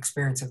and then the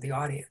experience of the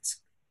audience.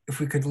 If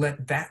we could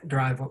let that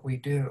drive what we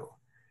do,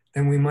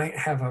 then we might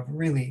have a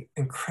really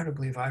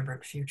incredibly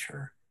vibrant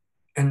future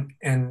and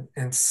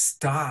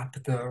stop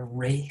the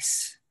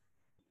race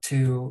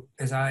to,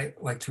 as I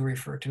like to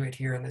refer to it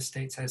here in the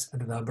States, as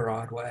the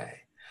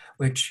Broadway,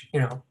 which,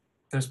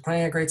 there's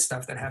plenty of great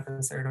stuff that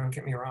happens there, don't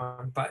get me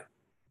wrong, but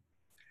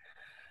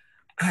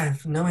I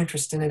have no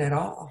interest in it at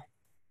all.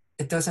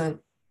 It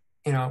doesn't,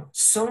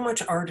 so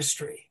much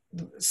artistry,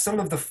 some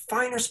of the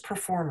finest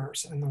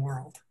performers in the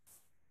world.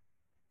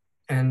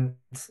 And,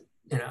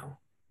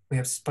 we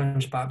have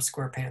SpongeBob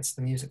SquarePants,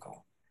 the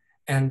musical.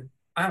 And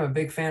I'm a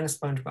big fan of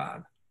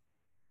SpongeBob,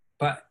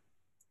 but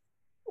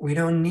we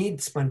don't need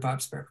SpongeBob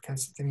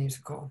SquarePants, the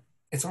musical.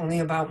 It's only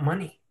about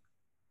money.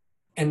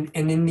 And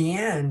in the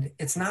end,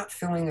 it's not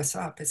filling us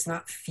up. It's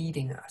not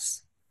feeding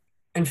us.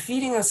 And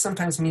feeding us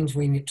sometimes means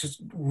we need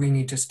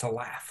just to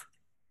laugh.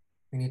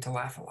 We need to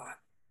laugh a lot.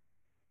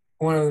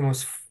 One of the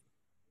most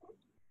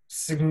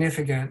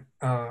significant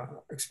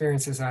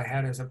experiences I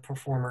had as a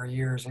performer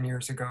years and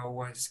years ago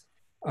was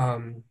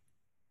I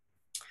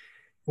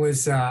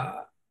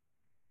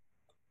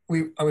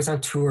was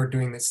on tour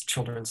doing this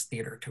children's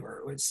theater tour.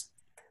 It was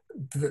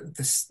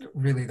this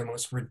really the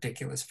most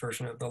ridiculous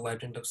version of the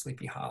Legend of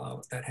Sleepy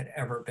Hollow that had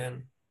ever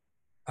been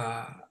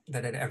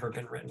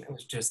written. It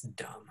was just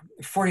dumb.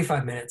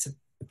 45 minutes of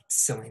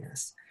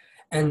silliness,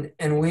 and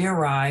we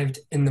arrived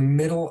in the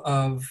middle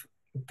of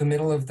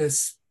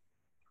this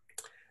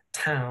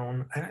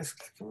town. I don't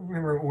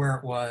remember where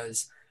it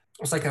was.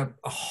 It was like a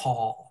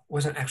hall. It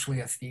wasn't actually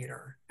a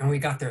theater. And when we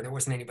got there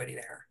wasn't anybody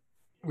there.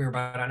 We were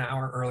about an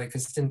hour early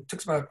because it took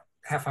us about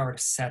half hour to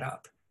set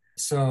up.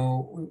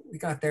 So we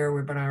got there, we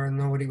were about an hour,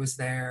 nobody was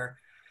there.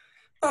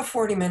 About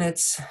 40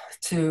 minutes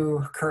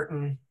to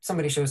curtain,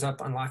 somebody shows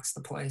up, unlocks the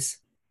place,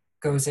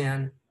 goes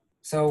in.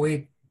 So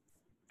we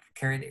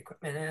carry the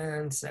equipment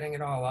in, setting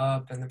it all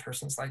up, and the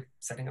person's like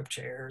setting up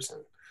chairs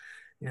and,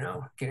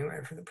 getting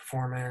ready for the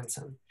performance.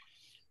 And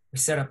we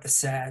set up the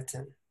set,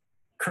 and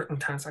curtain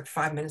time's like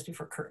 5 minutes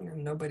before curtain,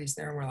 and nobody's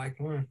there. And we're like,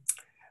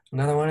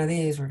 another one of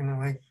these. We're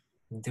gonna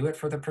do it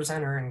for the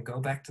presenter and go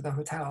back to the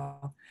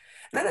hotel.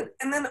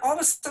 And then all of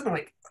a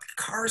sudden,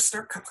 cars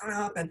start coming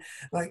up, and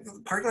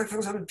the parking lot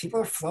fills up, and people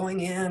are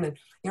flowing in.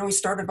 And we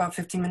started about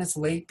 15 minutes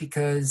late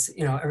because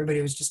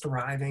everybody was just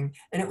arriving,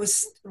 and it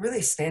was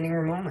really standing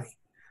room only.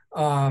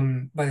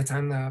 By the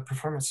time the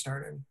performance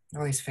started,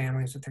 all these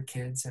families with their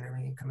kids and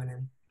everything coming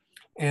in,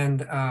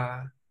 and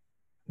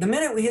the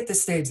minute we hit the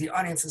stage, the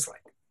audience is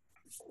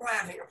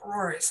laughing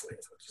uproariously.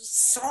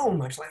 So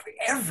much laughing.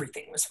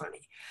 Everything was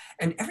funny,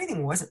 and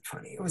everything wasn't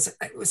funny. It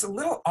was a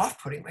little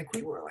off-putting.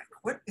 We were like,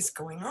 "What is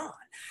going on?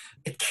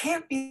 It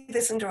can't be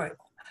this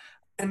enjoyable."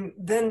 And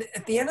then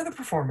at the end of the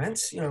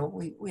performance,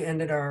 we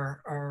ended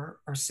our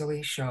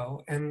silly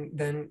show, and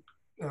then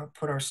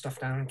put our stuff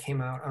down and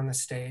came out on the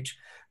stage.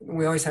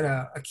 We always had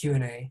a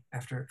Q&A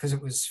after, because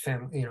it was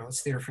family.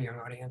 It's theater for young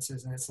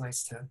audiences, and it's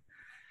nice to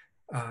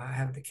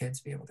have the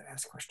kids be able to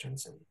ask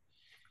questions.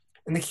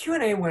 And the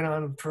Q&A went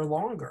on for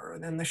longer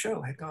than the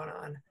show had gone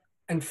on.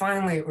 And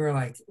finally, we were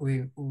like,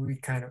 we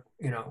kind of,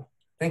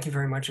 thank you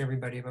very much,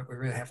 everybody, but we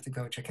really have to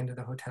go check into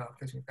the hotel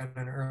because we've got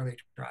an early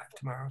drive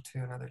tomorrow to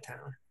another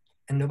town.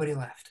 And nobody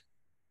left.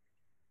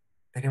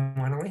 They didn't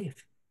want to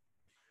leave.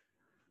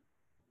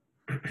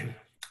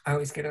 I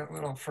always get a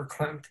little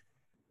verklempt.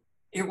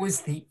 It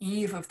was the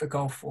eve of the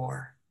Gulf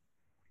War.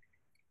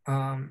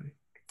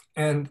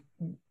 And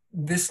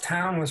this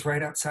town was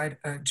right outside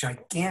a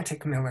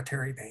gigantic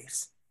military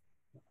base.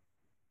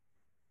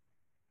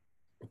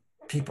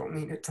 people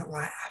needed to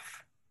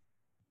laugh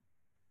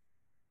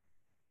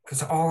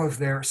because all of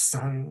their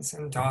sons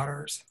and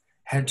daughters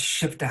had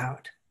shipped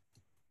out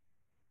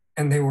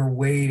and they were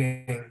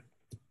waiting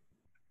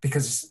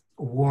because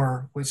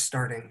war was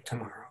starting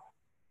tomorrow.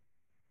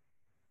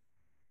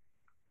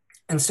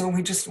 And so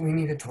we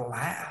needed to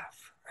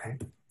laugh,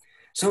 right?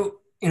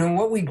 So,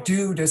 what we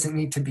do doesn't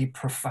need to be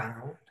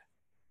profound.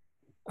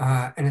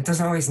 And it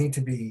doesn't always need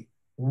to be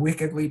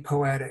wickedly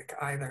poetic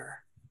either.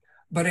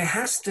 But it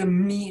has to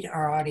meet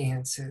our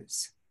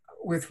audiences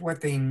with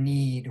what they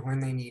need when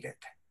they need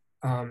it,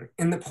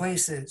 in the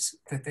places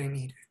that they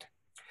need it.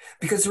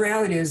 Because the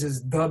reality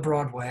is the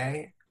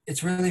Broadway,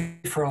 it's really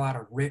for a lot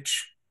of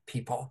rich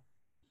people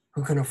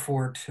who can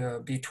afford to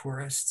be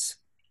tourists.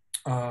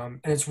 And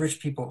it's rich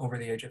people over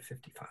the age of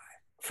 55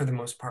 for the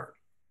most part.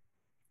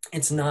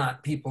 It's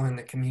not people in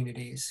the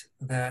communities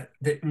that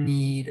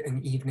need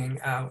an evening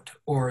out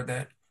or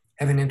that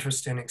have an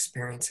interest in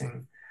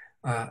experiencing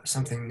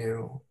something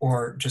new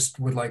or just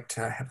would like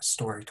to have a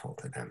story told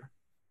to them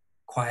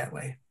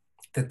quietly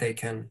that they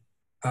can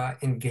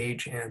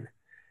engage in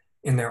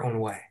their own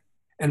way.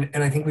 And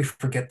I think we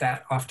forget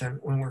that often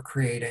when we're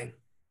creating,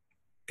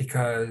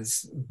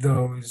 because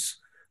those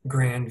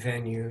grand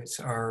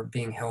venues are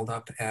being held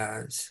up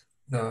as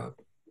the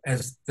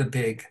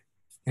big,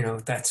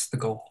 that's the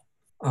goal,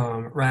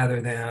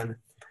 rather than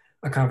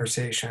a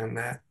conversation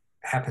that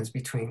happens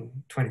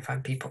between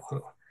 25 people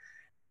who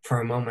for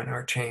a moment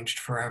are changed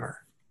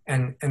forever.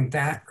 And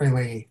that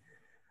really,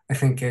 I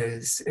think,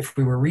 is, if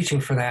we were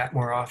reaching for that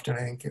more often, I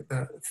think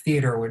the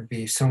theater would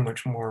be so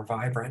much more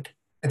vibrant.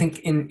 I think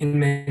in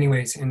many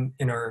ways in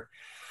our,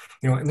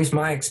 at least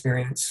my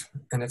experience,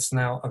 and it's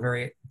now a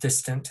very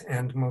distant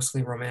and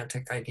mostly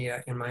romantic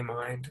idea in my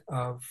mind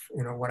of,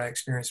 what I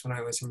experienced when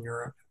I was in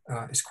Europe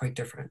is quite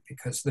different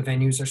because the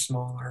venues are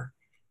smaller.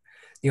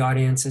 The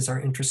audiences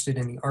are interested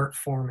in the art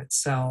form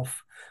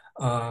itself.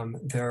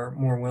 They're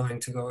more willing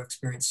to go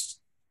experience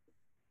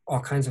all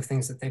kinds of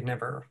things that they've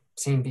never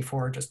seen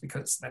before just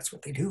because that's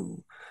what they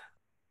do.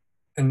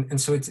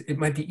 And so it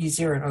might be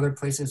easier in other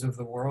places of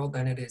the world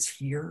than it is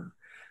here,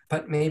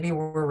 but maybe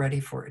we're ready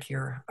for it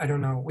here. I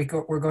don't know.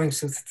 We're going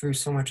through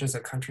so much as a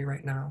country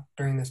right now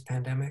during this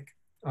pandemic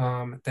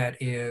that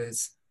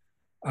is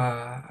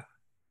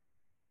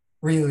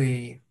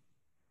really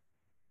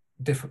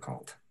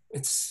difficult.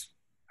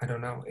 I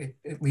don't know.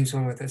 It leaves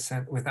one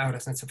without a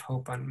sense of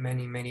hope on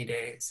many, many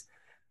days.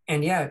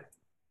 And yet,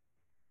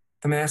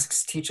 the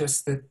masks teach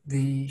us that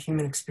the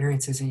human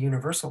experience is a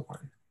universal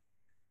one.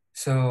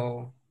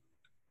 So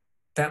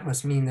that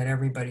must mean that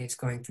everybody's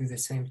going through the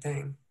same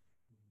thing.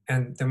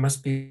 And there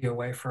must be a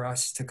way for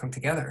us to come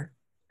together.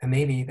 And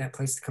maybe that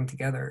place to come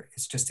together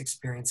is just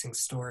experiencing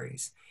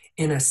stories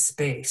in a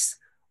space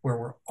where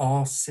we're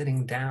all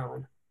sitting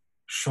down,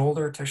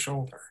 shoulder to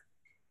shoulder,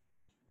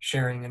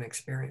 sharing an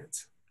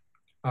experience.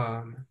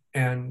 And,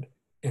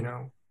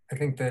 I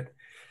think that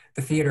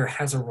the theater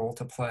has a role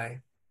to play.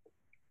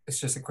 It's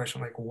just a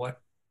question like,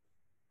 what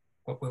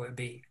will it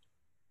be?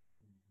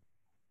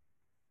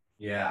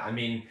 Yeah, I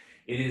mean,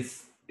 it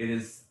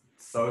is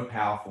so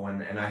powerful,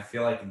 and I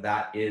feel like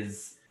that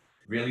is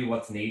really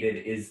what's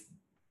needed, is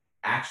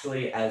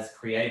actually, as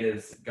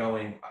creatives,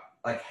 going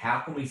like, how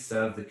can we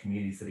serve the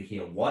communities that are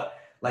here? What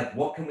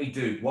can we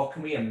do? What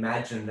can we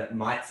imagine that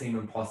might seem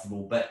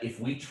impossible, but if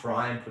we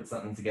try and put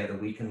something together,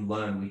 we can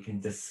learn, we can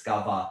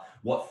discover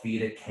what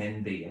theater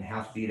can be and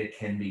how theater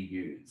can be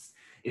used.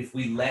 If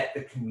we let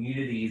the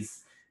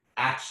communities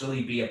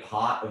actually be a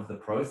part of the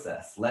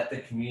process, let the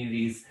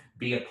communities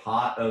be a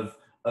part of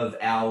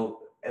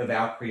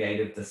our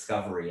creative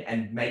discovery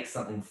and make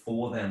something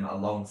for them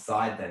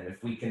alongside them.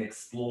 If we can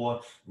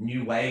explore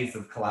new ways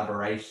of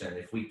collaboration,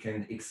 if we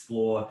can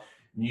explore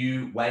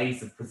new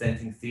ways of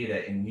presenting theater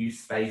in new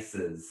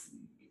spaces,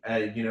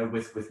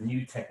 with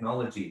new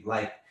technology,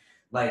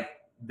 like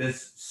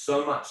there's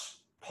so much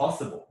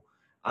possible,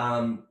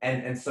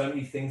 and so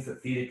many things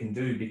that theater can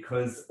do,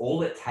 because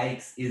all it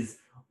takes is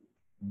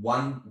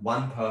one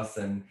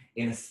person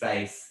in a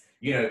space,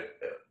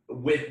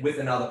 with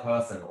another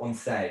person on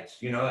stage,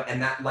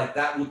 and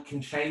that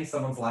can change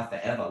someone's life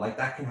forever. Like,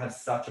 that can have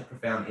such a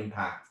profound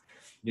impact,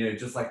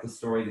 just like the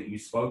story that you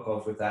spoke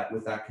of with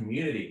that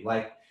community.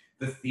 Like,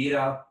 the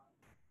theater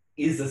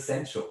is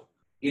essential.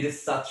 It is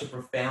such a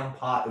profound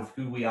part of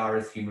who we are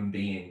as human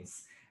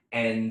beings,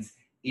 and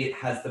it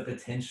has the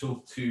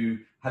potential to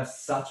have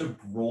such a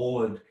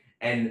broad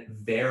and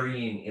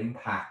varying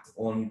impact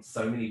on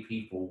so many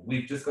people.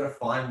 We've just got to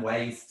find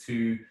ways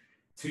to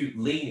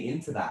lean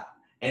into that,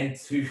 and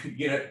to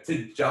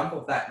to jump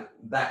off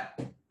that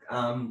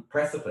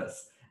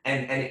precipice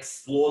and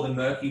explore the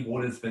murky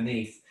waters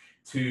beneath,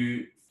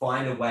 to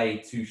find a way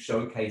to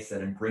showcase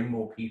it and bring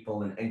more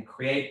people and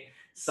create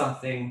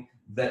something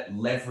that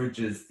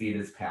leverages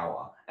theatre's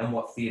power and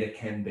what theatre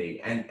can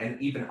be,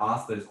 and even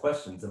ask those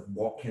questions of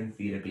what can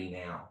theatre be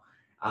now?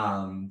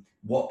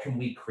 What can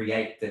we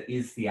create that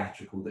is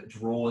theatrical, that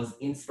draws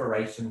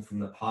inspiration from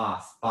the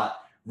past, but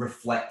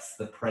reflects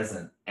the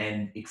present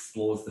and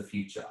explores the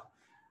future?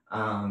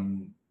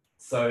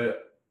 So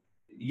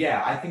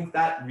yeah, I think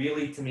that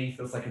really to me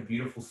feels like a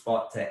beautiful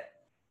spot to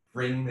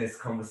bring this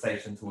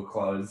conversation to a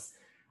close.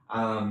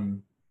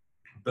 Um,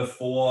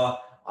 Before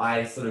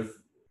I sort of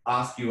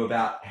ask you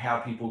about how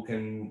people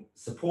can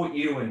support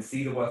you and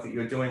see the work that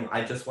you're doing,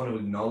 I just want to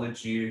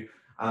acknowledge you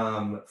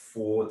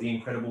for the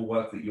incredible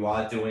work that you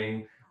are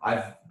doing.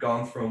 I've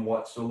gone through and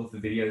watched all of the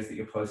videos that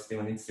you're posting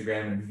on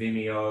Instagram and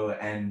Vimeo,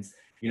 and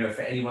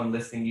for anyone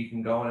listening, you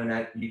can go on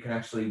and you can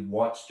actually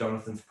watch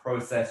Jonathan's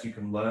process. You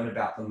can learn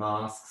about the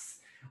masks.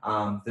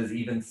 There's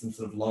even some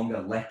sort of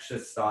longer lecture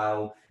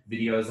style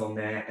videos on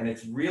there, and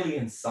it's really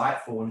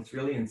insightful and it's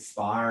really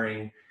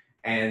inspiring.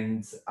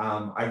 And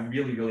I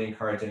really, really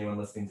encourage anyone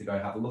listening to go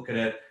have a look at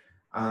it.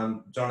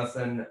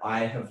 Jonathan,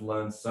 I have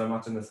learned so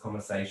much in this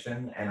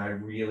conversation, and I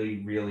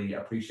really, really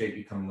appreciate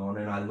you coming on.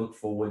 And I look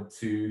forward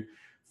to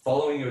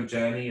following your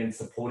journey and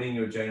supporting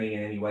your journey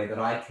in any way that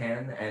I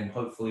can, and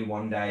hopefully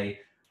one day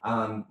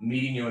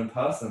meeting you in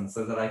person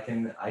so that I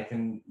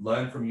can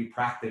learn from you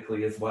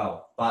practically as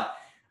well. But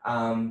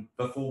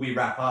before we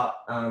wrap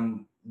up,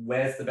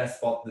 where's the best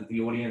spot that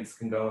the audience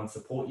can go and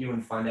support you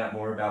and find out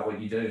more about what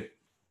you do?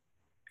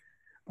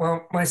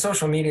 Well, my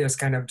social media is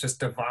kind of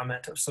just a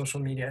vomit of social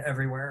media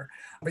everywhere.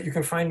 But you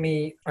can find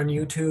me on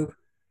YouTube,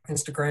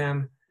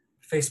 Instagram,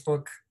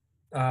 Facebook.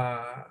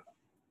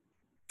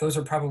 Those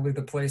are probably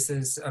the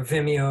places.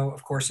 Vimeo,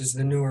 of course, is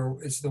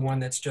the one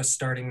that's just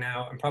starting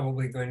now. I'm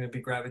probably going to be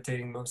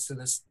gravitating most of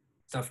this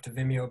stuff to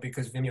Vimeo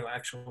because Vimeo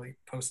actually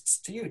posts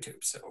to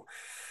YouTube. So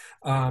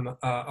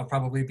I'll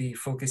probably be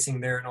focusing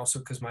there, and also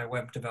because my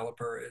web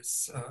developer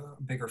is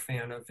a bigger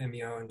fan of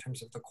Vimeo in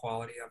terms of the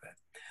quality of it.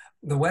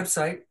 The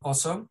website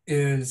also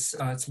is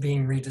it's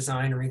being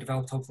redesigned and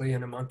redeveloped. Hopefully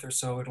in a month or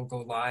so it'll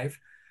go live.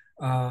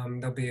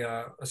 There'll be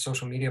a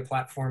social media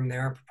platform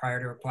there, a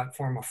proprietary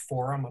platform, a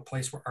forum, a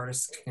place where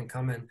artists can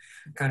come and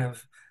kind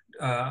of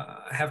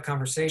have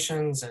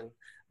conversations and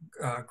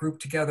group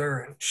together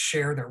and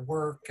share their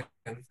work.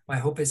 And my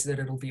hope is that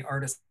it'll be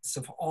artists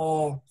of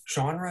all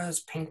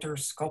genres: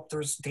 painters,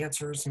 sculptors,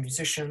 dancers,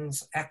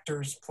 musicians,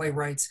 actors,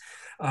 playwrights,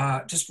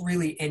 just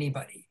really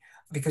anybody.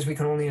 Because we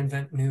can only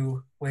invent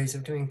new ways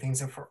of doing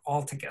things if we're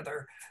all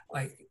together,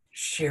 like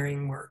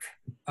sharing work,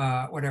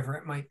 whatever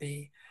it might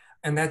be.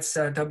 And that's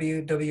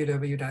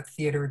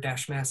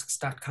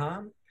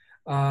www.theater-masks.com.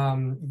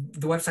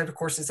 The website, of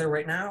course, is there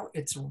right now.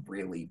 It's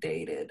really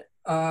dated.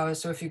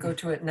 So if you go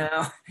to it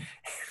now,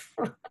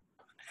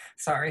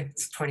 sorry,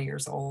 it's 20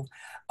 years old.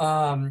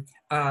 But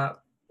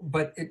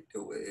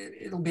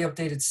it'll be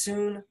updated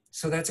soon.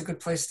 So that's a good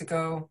place to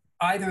go.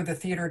 Either the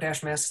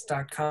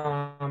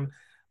theater-masks.com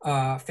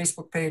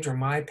Facebook page or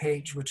my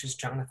page, which is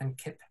Jonathan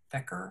Kip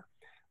Becker.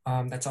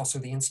 That's also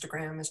the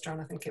Instagram is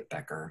Jonathan Kip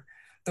Becker.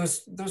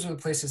 Those are the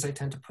places I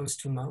tend to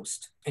post to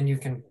most, and you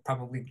can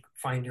probably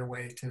find your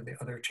way to the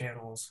other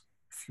channels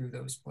through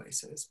those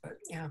places. But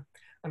yeah,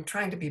 I'm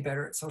trying to be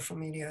better at social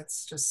media.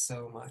 It's just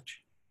so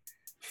much.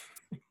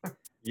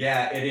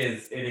 Yeah, it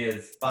is.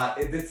 But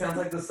it sounds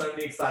like there's so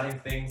many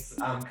exciting things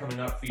coming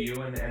up for you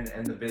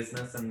and the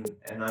business, and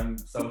I'm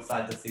so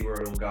excited to see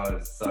where it all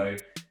goes. So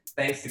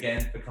thanks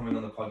again for coming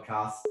on the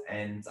podcast,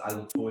 and I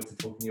look forward to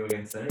talking to you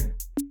again soon.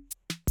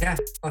 Yeah,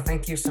 well,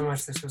 thank you so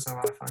much. This was a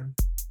lot of fun.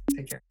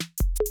 Take care.